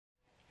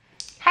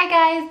Hi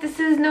guys, this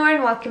is Nour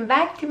and welcome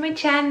back to my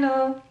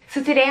channel.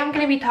 So today I'm going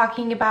to be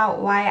talking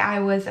about why I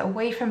was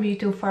away from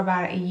YouTube for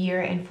about a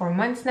year and 4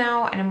 months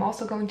now, and I'm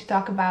also going to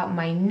talk about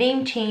my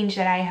name change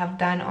that I have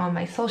done on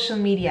my social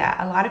media.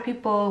 A lot of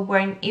people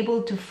weren't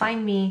able to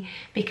find me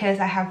because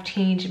I have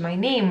changed my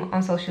name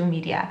on social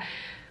media.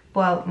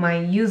 Well, my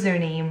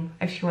username,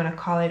 if you want to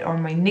call it, or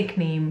my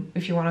nickname,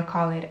 if you want to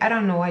call it. I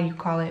don't know what you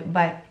call it,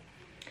 but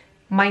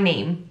my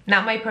name.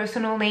 Not my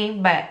personal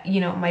name, but you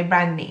know, my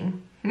brand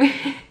name.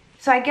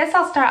 So I guess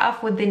I'll start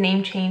off with the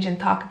name change and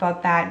talk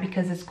about that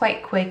because it's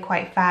quite quick,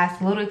 quite fast,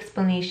 a little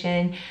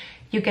explanation.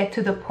 You get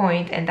to the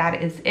point and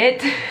that is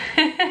it.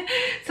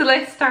 So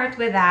let's start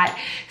with that.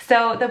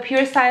 So the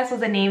Pure Styles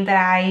was a name that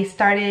I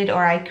started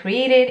or I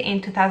created in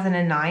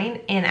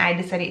 2009 and I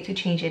decided to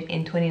change it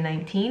in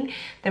 2019.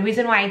 The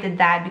reason why I did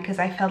that because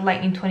I felt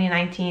like in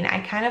 2019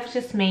 I kind of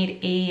just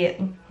made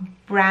a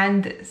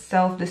brand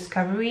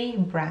self-discovery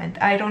brand.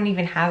 I don't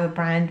even have a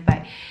brand,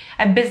 but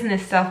a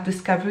business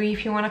self-discovery,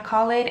 if you want to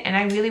call it, and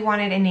I really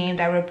wanted a name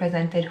that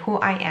represented who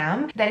I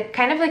am, that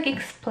kind of like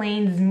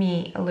explains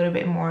me a little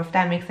bit more, if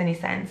that makes any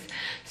sense.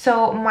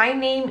 So my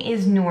name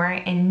is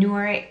Nour, and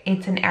Nour,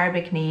 it's an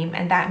Arabic name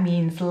and that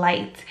means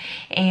light,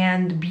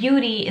 and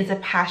beauty is a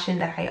passion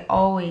that I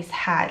always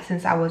had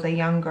since I was a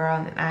young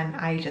girl, and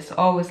I just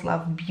always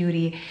loved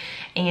beauty.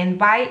 And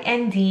by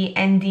ND,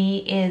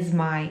 ND is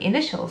my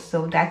initials,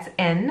 so that's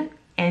N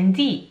and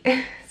D.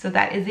 So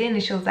that is the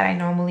initials that I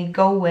normally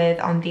go with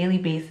on daily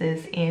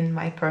basis in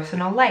my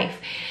personal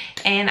life.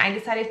 And I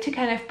decided to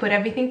kind of put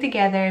everything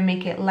together and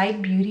make it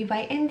Light Beauty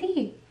by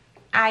ND.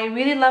 I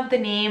really love the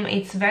name.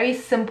 It's very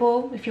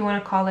simple, if you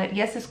want to call it.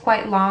 Yes, it's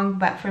quite long,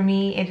 but for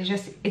me,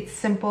 it's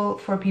simple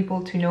for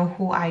people to know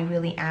who I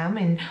really am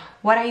and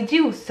what I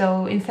do.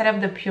 So instead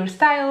of the Pure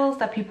Styles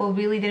that people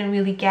really didn't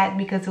really get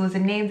because it was a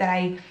name that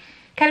I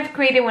kind of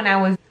created when I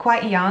was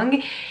quite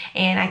young,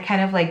 and I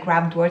kind of like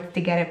grabbed words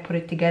to get it, put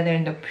it together,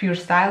 and the Pure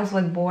Styles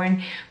was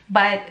born.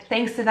 But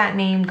thanks to that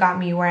name got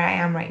me where I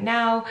am right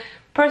now,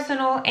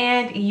 personal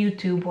and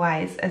YouTube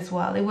wise as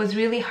well. It was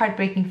really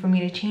heartbreaking for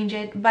me to change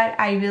it, but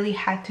I really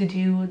had to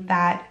do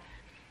that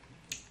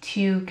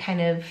to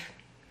kind of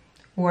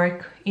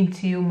work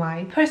into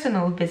my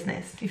personal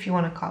business, if you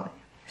want to call it.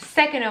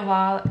 Second of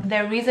all,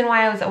 the reason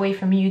why I was away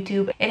from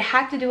YouTube, it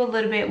had to do a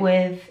little bit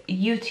with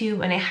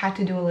YouTube and it had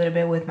to do a little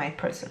bit with my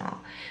personal.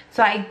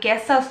 So I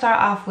guess I'll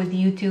start off with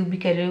YouTube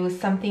because it was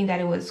something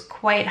that it was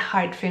quite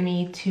hard for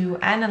me to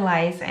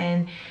analyze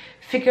and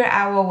figure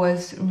out what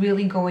was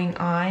really going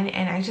on,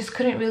 and I just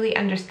couldn't really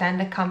understand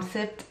the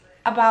concept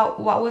about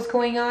what was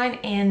going on,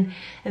 and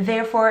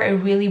therefore it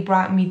really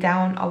brought me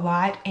down a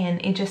lot,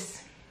 and it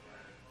just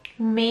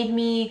made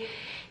me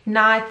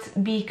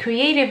not be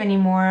creative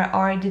anymore,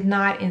 or did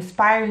not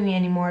inspire me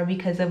anymore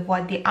because of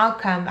what the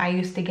outcome I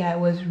used to get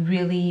was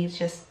really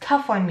just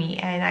tough on me,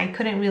 and I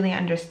couldn't really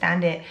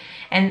understand it,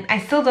 and I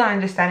still don't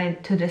understand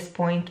it to this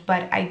point.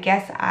 But I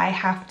guess I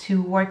have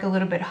to work a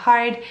little bit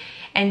hard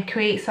and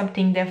create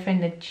something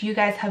different that you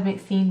guys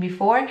haven't seen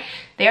before.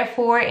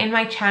 Therefore, in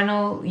my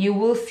channel you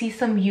will see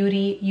some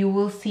beauty, you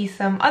will see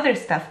some other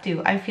stuff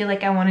too. I feel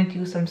like I want to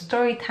do some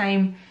story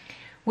time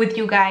with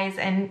you guys,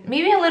 and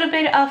maybe a little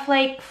bit of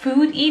like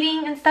food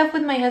eating and stuff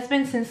with my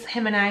husband, since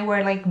him and I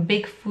were like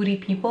big foodie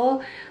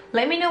people.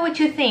 Let me know what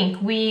you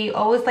think. We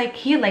always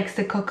he likes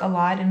to cook a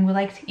lot and we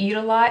like to eat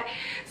a lot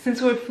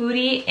since we're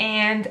foodie,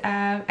 and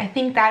I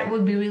think that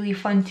would be really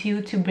fun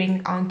too to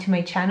bring onto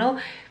my channel.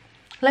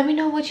 Let me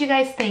know what you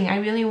guys think. I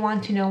really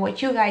want to know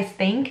what you guys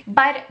think.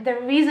 But the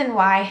reason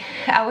why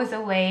I was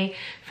away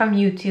from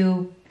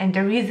YouTube, and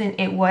the reason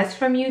it was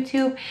from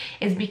YouTube,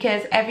 is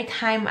because every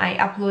time I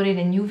uploaded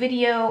a new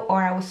video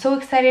or I was so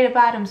excited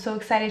about it, I'm so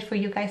excited for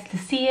you guys to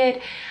see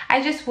it,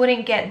 I just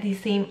wouldn't get the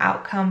same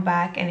outcome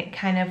back, and it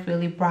kind of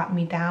really brought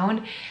me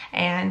down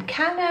and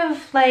kind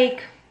of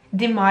like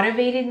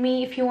demotivated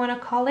me, if you want to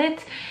call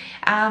it.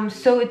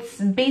 So it's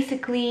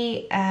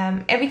basically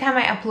every time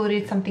I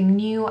uploaded something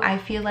new, I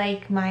feel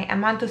like my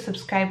amount of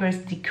subscribers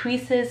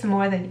decreases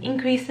more than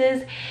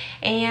increases,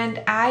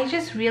 and I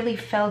just really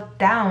felt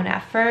down.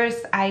 At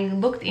first I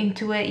looked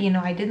into it, you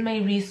know, I did my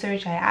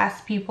research, I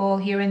asked people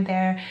here and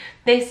there.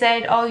 They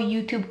said, oh,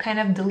 YouTube kind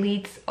of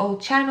deletes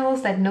old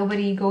channels, that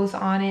nobody goes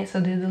on it, so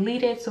they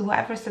delete it. So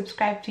whoever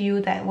subscribed to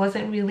you that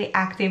wasn't really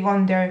active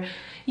on their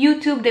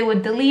YouTube, they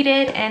would delete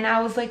it. And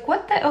I was like,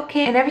 what the,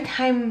 okay. And every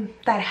time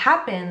that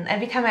happened,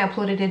 every time I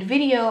uploaded a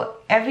video,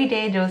 every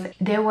day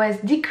there was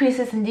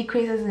decreases and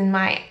decreases in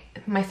my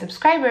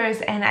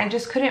subscribers, and I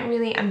just couldn't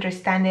really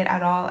understand it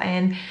at all,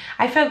 and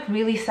I felt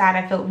really sad,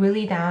 I felt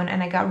really down,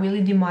 and I got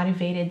really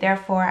demotivated.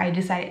 Therefore I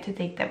decided to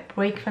take that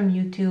break from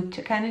YouTube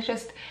to kind of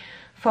just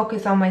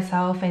focus on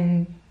myself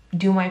and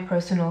do my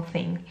personal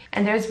thing.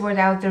 And that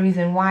was the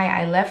reason why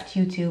I left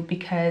YouTube,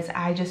 because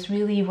I just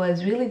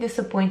was really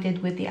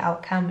disappointed with the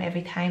outcome.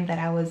 Every time that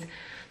I was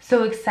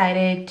so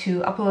excited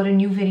to upload a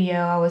new video,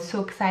 I was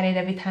so excited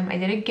every time I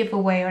did a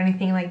giveaway or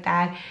anything like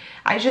that,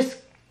 I just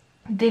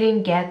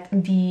didn't get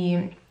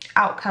the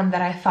outcome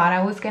that I thought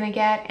I was gonna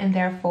get, and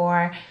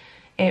therefore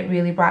it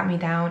really brought me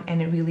down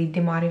and it really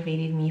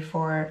demotivated me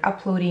for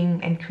uploading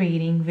and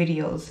creating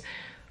videos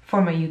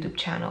for my YouTube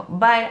channel.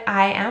 But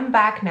I am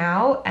back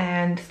now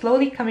and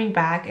slowly coming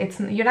back.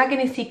 You're not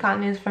going to see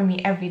content from me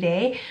every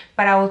day,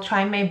 but I will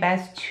try my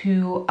best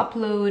to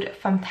upload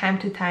from time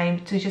to time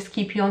to just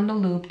keep you on the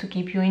loop, to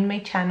keep you in my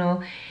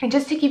channel, and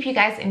just to keep you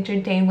guys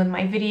entertained with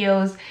my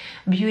videos,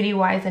 beauty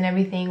wise and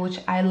everything, which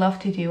I love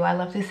to do. I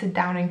love to sit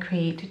down and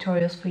create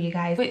tutorials for you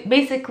guys. But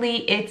basically,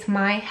 it's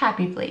my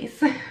happy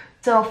place.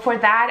 So for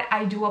that,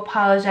 I do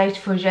apologize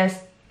for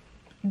just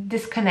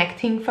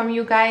disconnecting from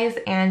you guys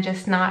and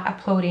just not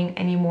uploading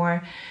any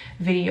more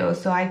videos.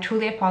 So I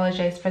truly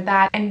apologize for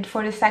that. And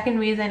for the second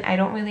reason, I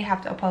don't really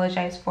have to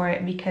apologize for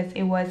it because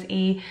it was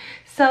a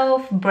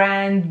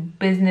self-brand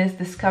business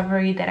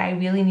discovery that I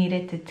really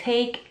needed to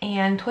take.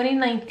 And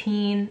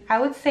 2019, I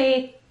would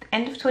say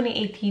end of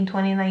 2018,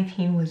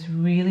 2019 was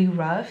really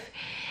rough.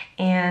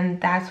 And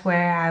that's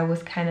where I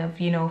was kind of,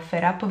 you know,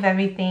 fed up with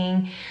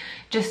everything.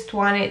 Just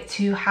wanted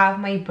to have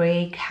my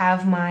break,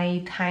 have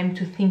my time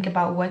to think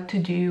about what to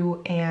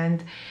do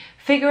and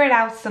figure it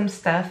out, some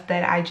stuff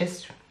that I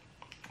just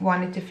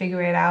wanted to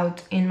figure it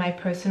out in my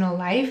personal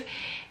life.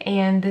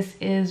 And this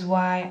is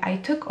why I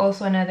took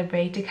also another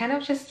break to kind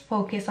of just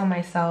focus on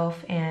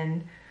myself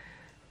and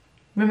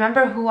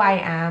remember who I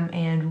am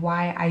and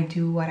why I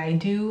do what I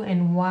do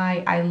and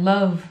why I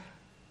love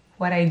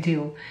what I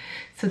do.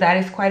 So that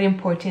is quite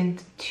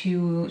important,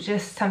 to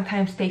just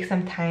sometimes take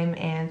some time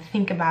and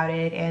think about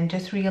it and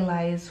just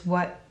realize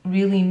what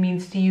really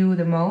means to you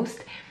the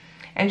most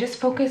and just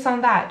focus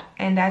on that.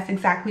 And that's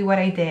exactly what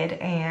I did.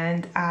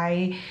 And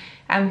I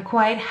am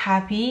quite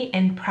happy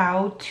and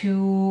proud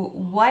to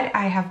what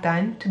I have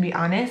done, to be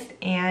honest.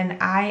 And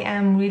I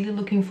am really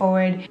looking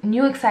forward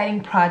new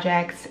exciting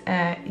projects,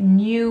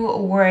 new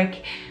work,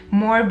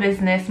 more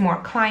business,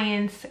 more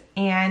clients,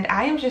 and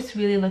I am just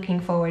really looking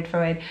forward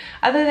for it.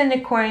 Other than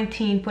the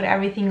quarantine put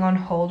everything on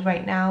hold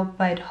right now,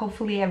 but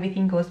hopefully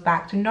everything goes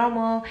back to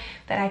normal,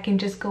 that I can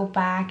just go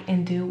back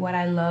and do what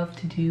I love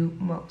to do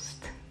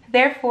most.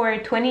 Therefore,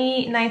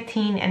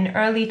 2019 and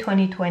early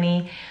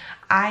 2020,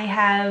 I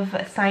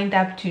have signed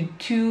up to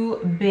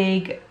 2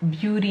 big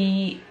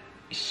beauty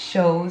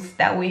shows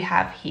that we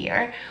have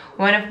here.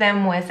 One of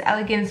them was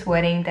Elegance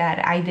Wedding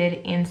that I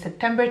did in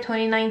September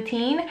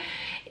 2019.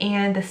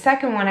 And the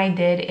second one I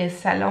did is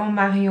Salon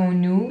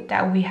Marion Nour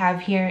that we have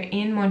here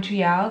in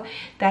Montreal,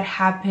 that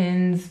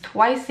happens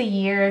twice a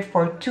year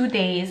for 2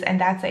 days,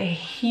 and that's a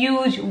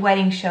huge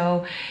wedding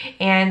show.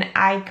 And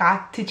I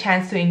got the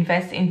chance to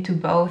invest into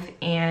both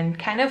and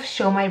kind of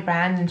show my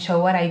brand and show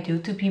what I do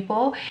to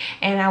people,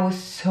 and I was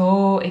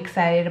so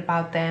excited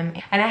about them.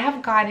 And I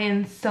have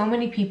gotten so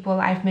many people,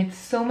 I've met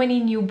so many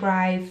new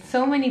brides,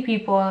 so many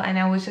people, and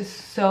I was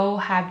just so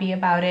happy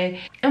about it.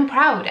 I'm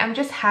proud, I'm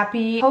just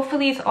happy.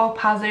 Hopefully it's all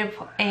positive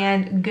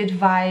and good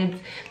vibes.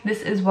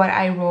 This is what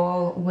I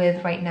roll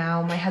with right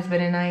now. My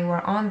husband and I were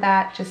on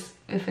that. Just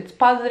if it's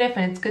positive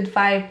and it's good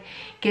vibe,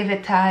 give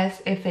it to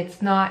us. If it's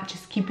not,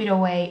 just keep it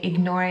away,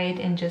 ignore it,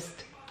 and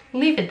just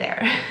leave it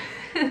there.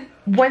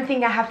 One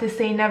thing I have to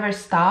say, never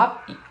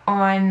stop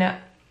on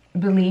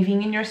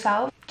believing in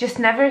yourself. Just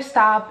never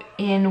stop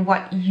in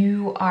what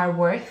you are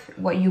worth,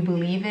 what you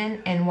believe in,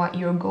 and what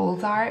your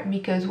goals are,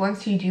 because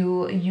once you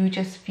do, you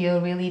just feel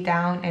really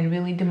down and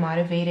really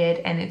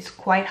demotivated, and it's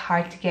quite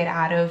hard to get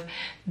out of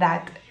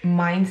that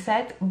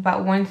mindset.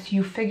 But once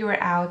you figure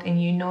it out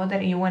and you know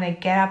that you want to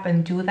get up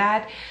and do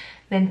that,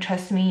 then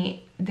trust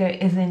me, there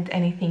isn't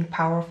anything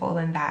powerful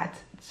than that.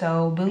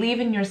 So believe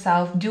in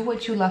yourself, do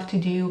what you love to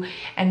do,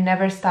 and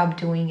never stop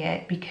doing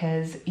it,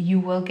 because you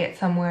will get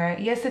somewhere.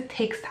 Yes, it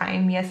takes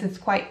time. Yes, it's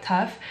quite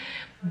tough,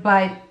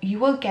 but you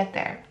will get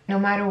there no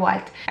matter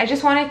what. I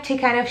just wanted to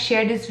kind of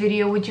share this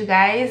video with you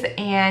guys,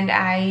 and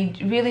I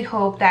really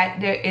hope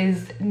that there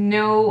is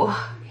no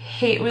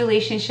hate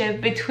relationship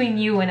between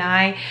you and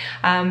I.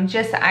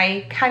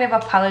 I kind of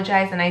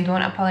apologize, and I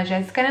don't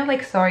apologize. It's kind of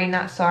like sorry,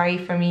 not sorry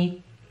for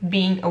me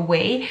being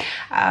away,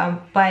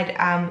 but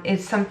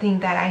it's something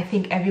that I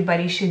think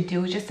everybody should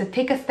do, just to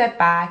take a step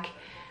back,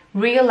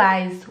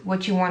 realize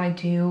what you want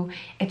to do,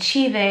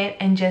 achieve it,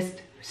 and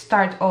just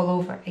start all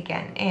over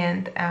again.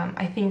 And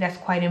I think that's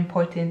quite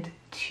important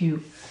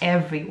to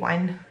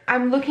everyone.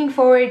 I'm looking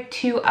forward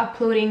to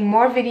uploading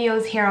more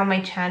videos here on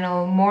my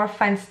channel, more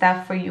fun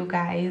stuff for you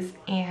guys,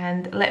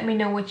 and let me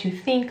know what you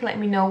think. Let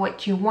me know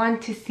what you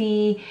want to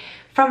see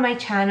from my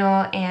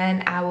channel,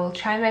 and I will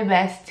try my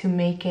best to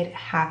make it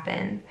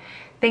happen.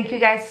 Thank you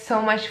guys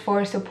so much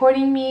for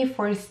supporting me,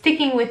 for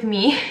sticking with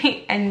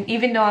me, and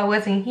even though I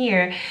wasn't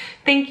here,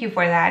 thank you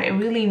for that. It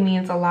really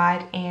means a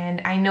lot.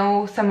 And I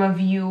know some of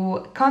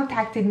you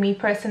contacted me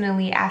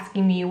personally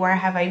asking me where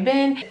have I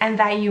been, and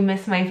that you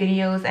missed my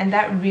videos, and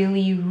that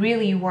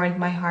really warmed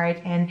my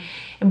heart, and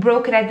it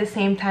broke it at the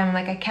same time.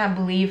 Like, I can't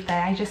believe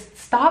that I just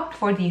stopped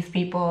for these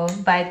people,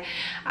 but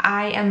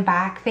I am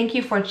back. Thank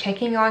you for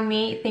checking on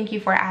me. Thank you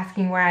for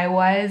asking where I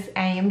was.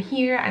 I am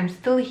here, I'm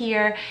still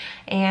here,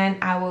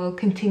 and I will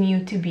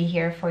continue to be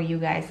here for you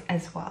guys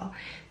as well.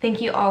 Thank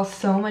you all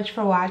so much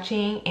for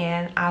watching,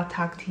 and I'll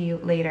talk to you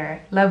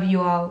later. Love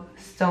you all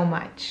so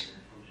much.